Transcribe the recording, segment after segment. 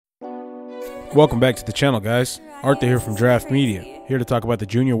Welcome back to the channel, guys. Arthur here from Draft Media, here to talk about the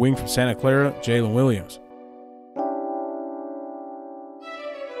junior wing from Santa Clara, Jalen Williams.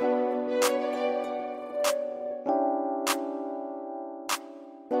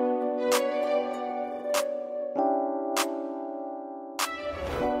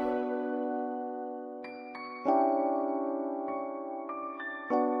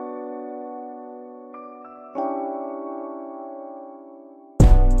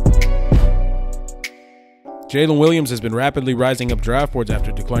 Jalen Williams has been rapidly rising up draft boards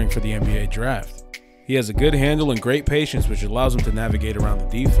after declaring for the NBA draft. He has a good handle and great patience, which allows him to navigate around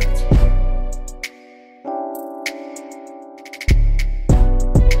the defense.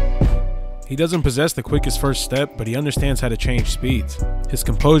 He doesn't possess the quickest first step, but he understands how to change speeds. His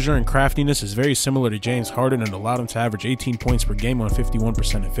composure and craftiness is very similar to James Harden and allowed him to average 18 points per game on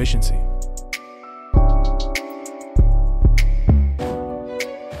 51% efficiency.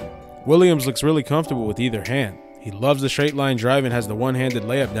 Williams looks really comfortable with either hand. He loves the straight line drive and has the one-handed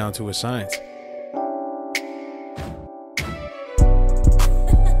layup down to a science.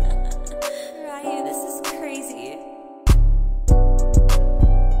 Ryan, this is crazy.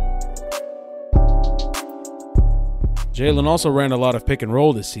 Jalen also ran a lot of pick and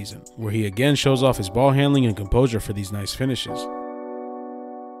roll this season, where he again shows off his ball handling and composure for these nice finishes.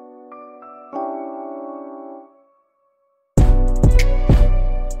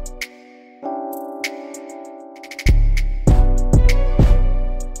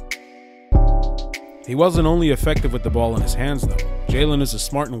 He wasn't only effective with the ball in his hands though. Jalen is a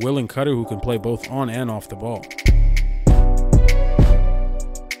smart and willing cutter who can play both on and off the ball.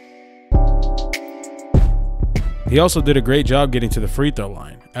 He also did a great job getting to the free throw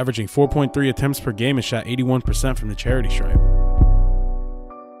line, averaging 4.3 attempts per game and shot 81% from the charity stripe.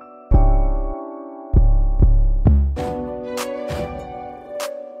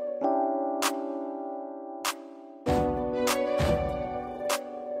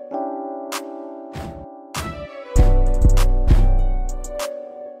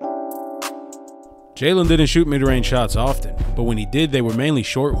 Jalen didn't shoot mid-range shots often, but when he did, they were mainly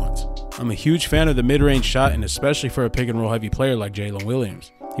short ones. I'm a huge fan of the mid-range shot, and especially for a pick-and-roll heavy player like Jalen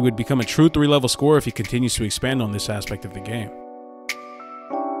Williams. He would become a true 3-level scorer if he continues to expand on this aspect of the game.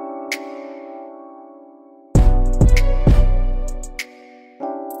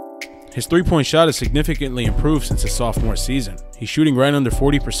 His three-point shot has significantly improved since his sophomore season. He's shooting right under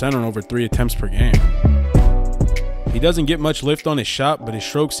 40% on over 3 attempts per game. He doesn't get much lift on his shot, but his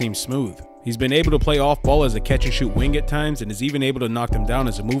stroke seems smooth. He's been able to play off ball as a catch and shoot wing at times and is even able to knock them down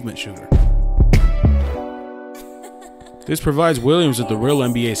as a movement shooter. This provides Williams with the real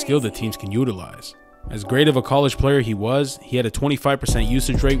NBA skill that teams can utilize. As great of a college player he was, he had a 25%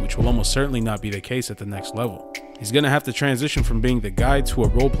 usage rate, which will almost certainly not be the case at the next level. He's going to have to transition from being the guy to a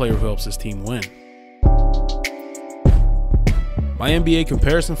role player who helps his team win. My NBA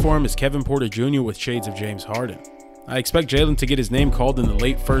comparison for him is Kevin Porter Jr. with shades of James Harden. I expect Jalen to get his name called in the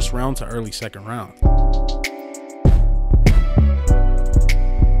late first round to early second round.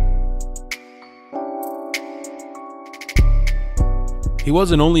 He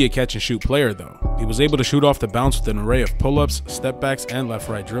wasn't only a catch and shoot player though. He was able to shoot off the bounce with an array of pull-ups, step-backs, and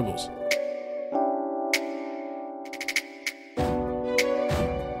left-right dribbles.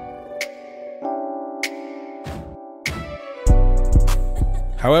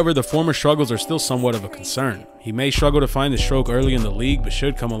 However, the former struggles are still somewhat of a concern. He may struggle to find the stroke early in the league, but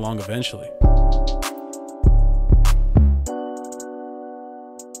should come along eventually.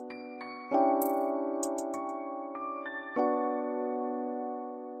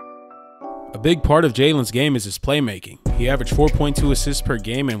 A big part of Jalen's game is his playmaking. He averaged 4.2 assists per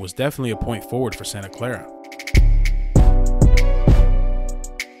game and was definitely a point forward for Santa Clara.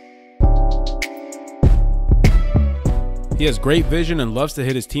 He has great vision and loves to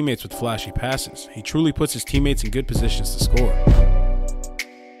hit his teammates with flashy passes. He truly puts his teammates in good positions to score.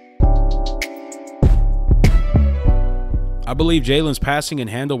 I believe Jalen's passing and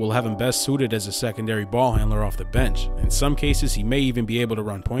handle will have him best suited as a secondary ball handler off the bench. In some cases, he may even be able to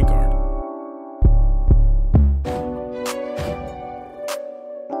run point guard.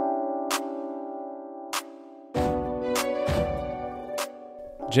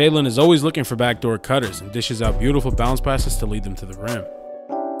 Jalen is always looking for backdoor cutters and dishes out beautiful bounce passes to lead them to the rim.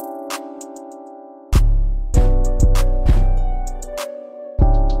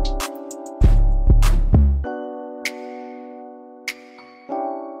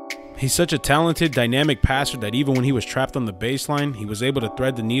 He's such a talented, dynamic passer that even when he was trapped on the baseline, he was able to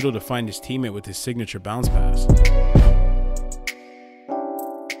thread the needle to find his teammate with his signature bounce pass.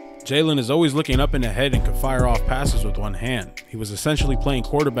 Jalen is always looking up and ahead and could fire off passes with one hand. He was essentially playing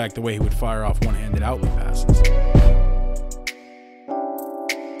quarterback the way he would fire off one-handed outlet passes.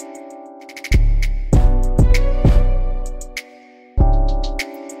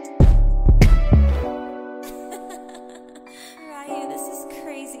 This is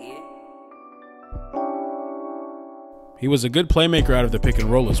crazy. He was a good playmaker out of the pick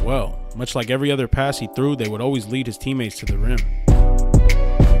and roll as well. Much like every other pass he threw, they would always lead his teammates to the rim.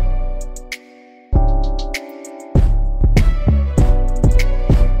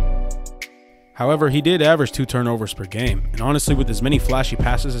 However, he did average 2 turnovers per game, and honestly with as many flashy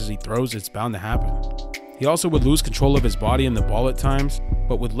passes as he throws, it's bound to happen. He also would lose control of his body and the ball at times,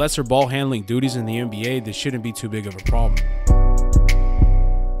 but with lesser ball handling duties in the NBA, this shouldn't be too big of a problem.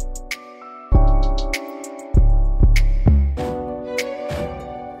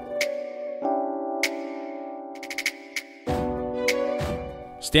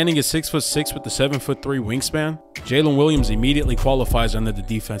 Standing at 6'6" with the 7'3" wingspan, Jalen Williams immediately qualifies under the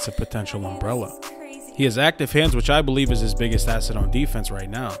defensive potential umbrella. He has active hands, which I believe is his biggest asset on defense right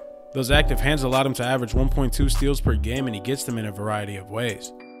now. Those active hands allowed him to average 1.2 steals per game, and he gets them in a variety of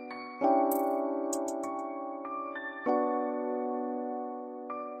ways.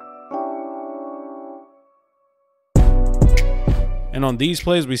 And on these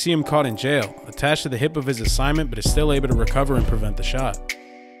plays, we see him caught in jail, attached to the hip of his assignment, but is still able to recover and prevent the shot.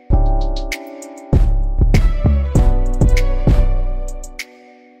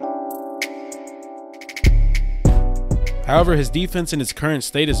 However, his defense in its current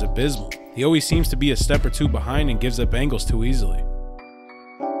state is abysmal. He always seems to be a step or two behind and gives up angles too easily.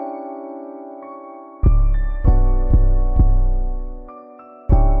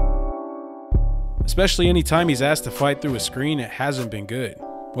 Especially anytime he's asked to fight through a screen, it hasn't been good.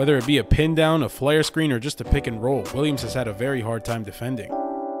 Whether it be a pin down, a flare screen, or just a pick and roll, Williams has had a very hard time defending.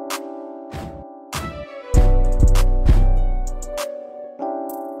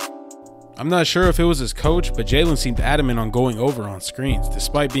 I'm not sure if it was his coach, but Jalen seemed adamant on going over on screens,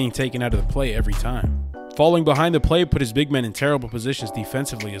 despite being taken out of the play every time. Falling behind the play put his big men in terrible positions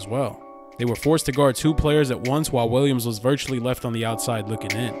defensively as well. They were forced to guard 2 players at once while Williams was virtually left on the outside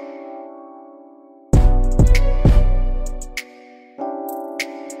looking in.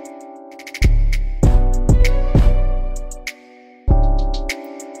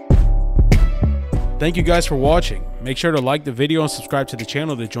 Thank you guys for watching. Make sure to like the video and subscribe to the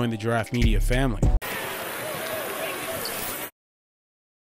channel to join the Giraffe Media family.